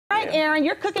right, Erin,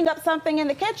 you're cooking up something in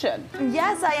the kitchen.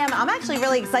 Yes, I am. I'm actually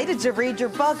really excited to read your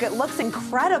book. It looks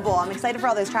incredible. I'm excited for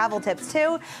all those travel tips,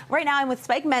 too. Right now, I'm with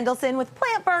Spike Mendelsohn with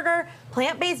Plant Burger,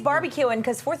 plant-based barbecuing,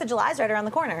 because 4th of July is right around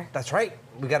the corner. That's right.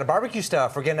 We got a barbecue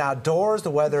stuff. We're getting outdoors.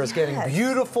 The weather is getting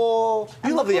beautiful.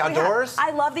 You love the outdoors?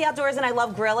 I love the outdoors, and I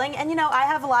love grilling. And, you know, I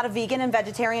have a lot of vegan and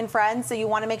vegetarian friends, so you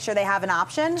want to make sure they have an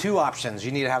option. 2 options.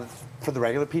 You need to have for the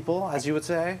regular people, as you would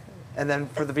say. And then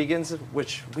for the vegans,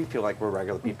 which we feel like we're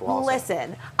regular people also.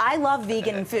 Listen, I love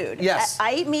vegan food. Yes.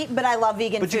 I eat meat, but I love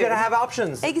vegan food. But you gotta have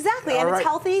options. Exactly, and it's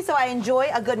healthy, so I enjoy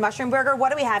a good mushroom burger. What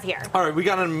do we have here? All right, we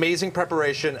got an amazing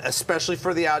preparation, especially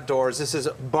for the outdoors. This is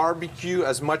barbecue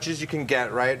as much as you can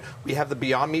get, right? We have the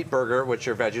Beyond Meat burger, which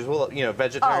your veggies will,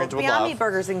 vegetarians will love. Beyond Meat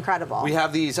burger is incredible. We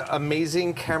have these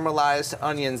amazing caramelized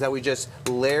onions that we just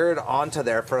layered onto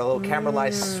there for a little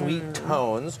caramelized sweet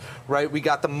tones, right? We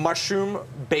got the mushroom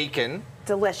bacon.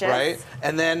 Delicious. Right?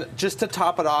 And then just to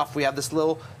top it off, we have this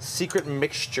little secret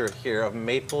mixture here of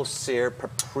maple syrup,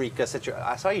 paprika.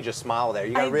 I saw you just smile there.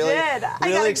 You got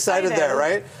really excited there,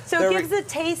 right? So it gives the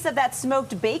taste of that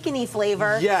smoked bacony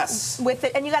flavor. Yes. With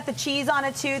it, and you got the cheese on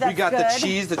it too. That's we got the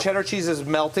cheese. The cheddar cheese is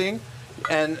melting.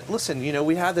 And listen,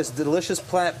 we have this delicious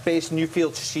plant-based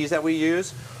Newfield cheese that we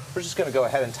use. We're just going to go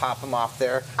ahead and top them off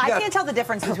there. I can't tell the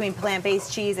difference between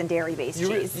plant-based cheese and dairy-based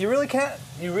cheese. You really can't.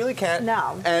 You really can't.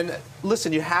 No. And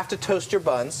listen, you have to toast your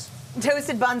buns.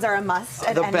 Toasted buns are a must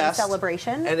at any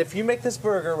celebration. And if you make this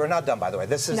burger, we're not done, by the way.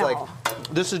 This is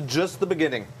this is just the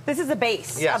beginning. This is the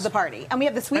base of the party. And we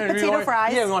have the sweet potato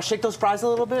fries. Yeah, we want to shake those fries a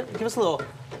little bit? Give us a little,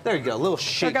 there you go, a little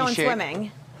shaky They're going shake.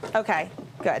 swimming. Okay,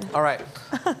 good. All right.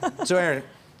 So, Erin,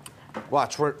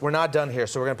 watch, we're not done here.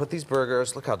 So we're going to put these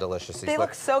burgers, look how delicious these look. They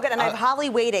look so good, and I have Holly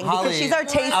waiting because she's our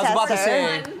taste tester. I was about to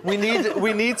say,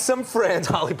 we need some friends,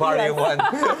 Holly Party one.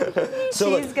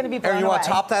 So she's going to be blown Erin, you want to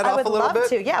top that off a little bit? I would love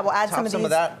to, yeah. We'll add some of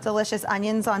these delicious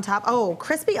onions on top. Oh,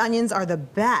 crispy onions are the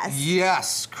best.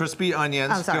 Yes, crispy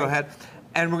onions. Oh, sorry. Go ahead.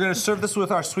 And we're going to serve this with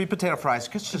our sweet potato fries.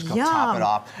 Just go top it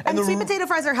off. And the sweet potato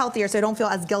fries are healthier, so I don't feel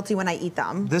as guilty when I eat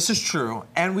them. This is true.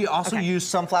 And we also use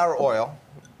sunflower oil.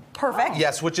 Perfect.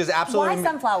 Yes, which is absolutely... Why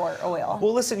sunflower oil?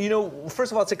 Well, listen,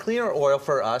 first of all, it's a cleaner oil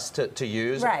for us to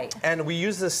use. Right. And we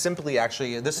use this simply,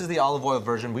 actually. This is the olive oil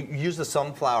version. We use the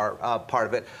sunflower part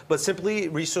of it. But Simply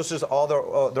resources all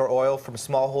their oil from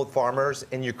smallhold farmers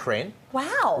in Ukraine.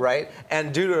 Wow. Right?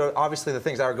 And due to, obviously, the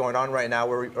things that are going on right now,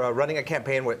 we're running a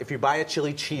campaign where if you buy a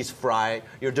chili cheese fry,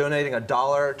 you're donating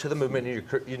 $1 to the movement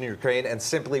in Ukraine, and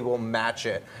Simply will match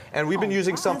it. And we've been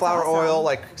using sunflower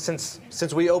oil since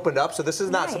we opened up, so this is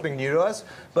not something new to us.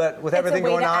 But with everything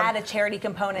going on, it's a way to add a charity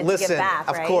component to give back,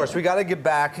 right? Of course, we got to give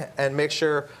back and make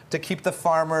sure to keep the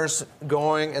farmers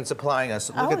going and supplying us.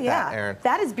 Look at that, Erin.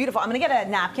 That is beautiful. I'm going to get a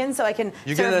napkin so I can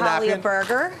serve Holly a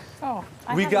burger. Oh,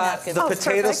 we got the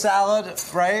potato salad,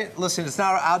 right? Listen, it's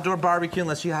not an outdoor barbecue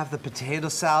unless you have the potato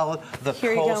salad, the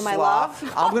Here coleslaw. you go, my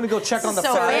love. I'm going to go check on the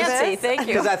so fries. Fancy, thank you.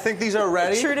 Because I think these are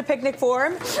ready. True to picnic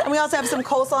form. And we also have some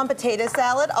coleslaw and potato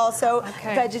salad, also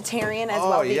vegetarian as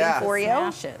well, vegan for you.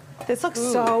 Smash it. This looks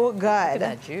so good. Look at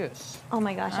that juice. Oh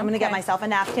my gosh, I'm going to get myself a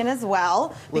napkin as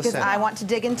well because I want to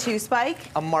dig into Spike.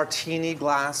 A martini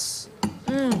glass.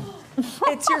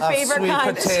 It's your favorite sweet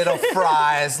kind. potato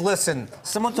fries. Listen,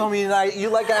 someone told me tonight you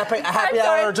like a happy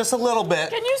hour just a little bit.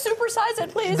 Can you supersize it,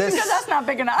 please? Because that's not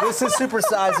big enough. This is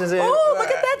supersizes it. Oh, look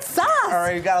at that sauce. All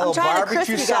right, you got a little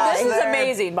barbecue sauce This is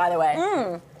amazing, by the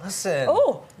way. Listen,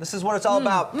 this is what it's all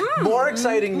about. More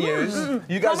exciting news.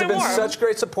 You guys have been such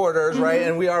great supporters, right?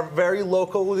 And we are very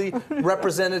locally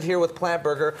represented here with Plant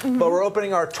Burger. But we're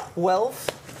opening our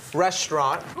 12th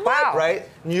restaurant, right?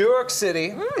 New York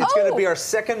City. It's going to be our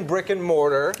second brick and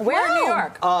mortar. Where in New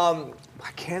York? I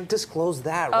can't disclose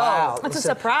that. Wow. That's a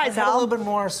surprise, I've had a little bit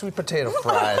more sweet potato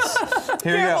fries.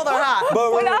 Here you go. They're hot.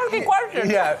 We're asking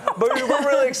questions. Yeah, but we're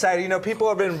really excited. People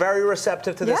have been very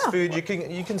receptive to this food. You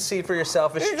can see for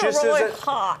yourself. It's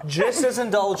just as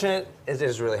indulgent. It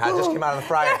is really hot. It just came out of the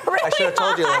fryer. Really I should have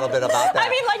told you a little bit about that. I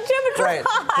mean, like temperature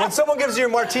hot. When someone gives you a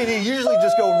martini, you usually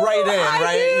just go right in,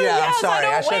 right? Yes, I'm sorry.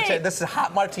 I should wait. say this is a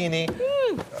hot martini.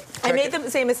 I made the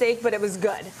same mistake, but it was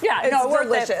good. Yeah, it's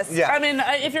delicious. Yeah. I mean,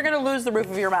 if you're going to lose the roof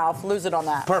of your mouth, lose it on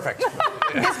that. Perfect.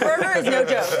 This burger is no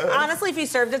joke. Honestly, if you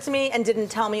served it to me and didn't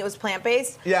tell me it was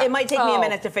plant-based, it might take me a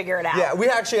minute to figure it out. Yeah, we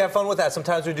actually have fun with that.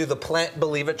 Sometimes we do the Plant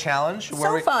Believe It Challenge.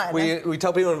 So fun. We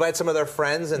tell people to invite some of their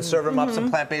friends and serve them up some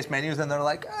plant-based menus, and they're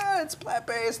like, it's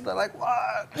plant-based. And they're like,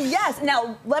 what? Yes.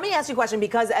 Now, let me ask you a question,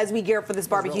 because as we gear up for this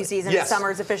barbecue season, Yes. the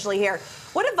summer is officially here.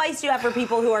 What advice do you have for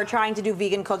people who are trying to do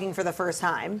vegan cooking for the first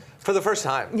time? For the first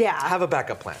time, Yeah. have a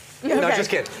backup plan. Okay. No, just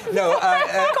kidding. No,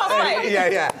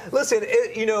 yeah. Listen,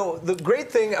 the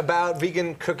great thing about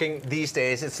vegan cooking these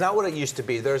days, it's not what it used to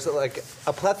be. There's like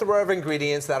a plethora of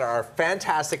ingredients that are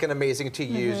fantastic and amazing to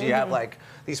use. You have like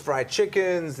these fried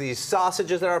chickens, these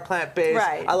sausages that are plant-based.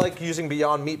 Right. I like using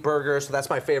Beyond Meat burgers, so that's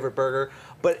my favorite burger.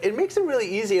 But it makes it really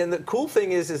easy, and the cool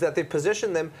thing is that they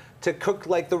position them to cook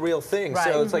like the real thing. Right.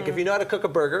 So it's like if you know how to cook a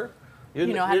burger, you're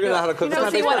You know going to know how to cook a see,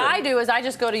 plant-based what burger. I do is I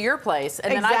just go to your place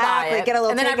and then I buy Exactly, it, get a little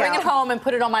and then I bring it takeout. home and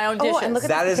put it on my own dishes. and look at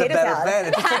That the is a potato better salad. plan.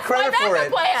 And take That's credit my for backup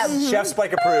it. plan. Chef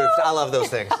Spike approved. I love those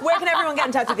things. Where can everyone get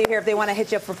in touch with you here if they want to hit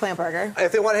you up for Plant Burger?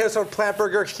 If they want to hit us on Plant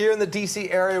Burger here in the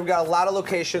DC area, we've got a lot of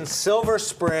locations. Silver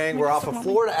Spring, we're off of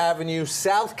Florida Avenue,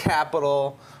 South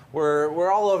Capitol. We're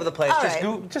all over the place. All Just,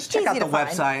 right. just check Easy out the to find.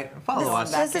 website. Follow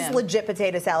us. This is in. legit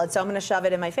potato salad, so I'm going to shove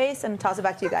it in my face and toss it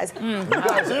back to you guys. You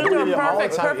guys, we're gonna be all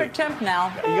Perfect excited. temp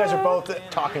now. You guys are both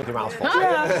talking with your mouths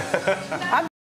full.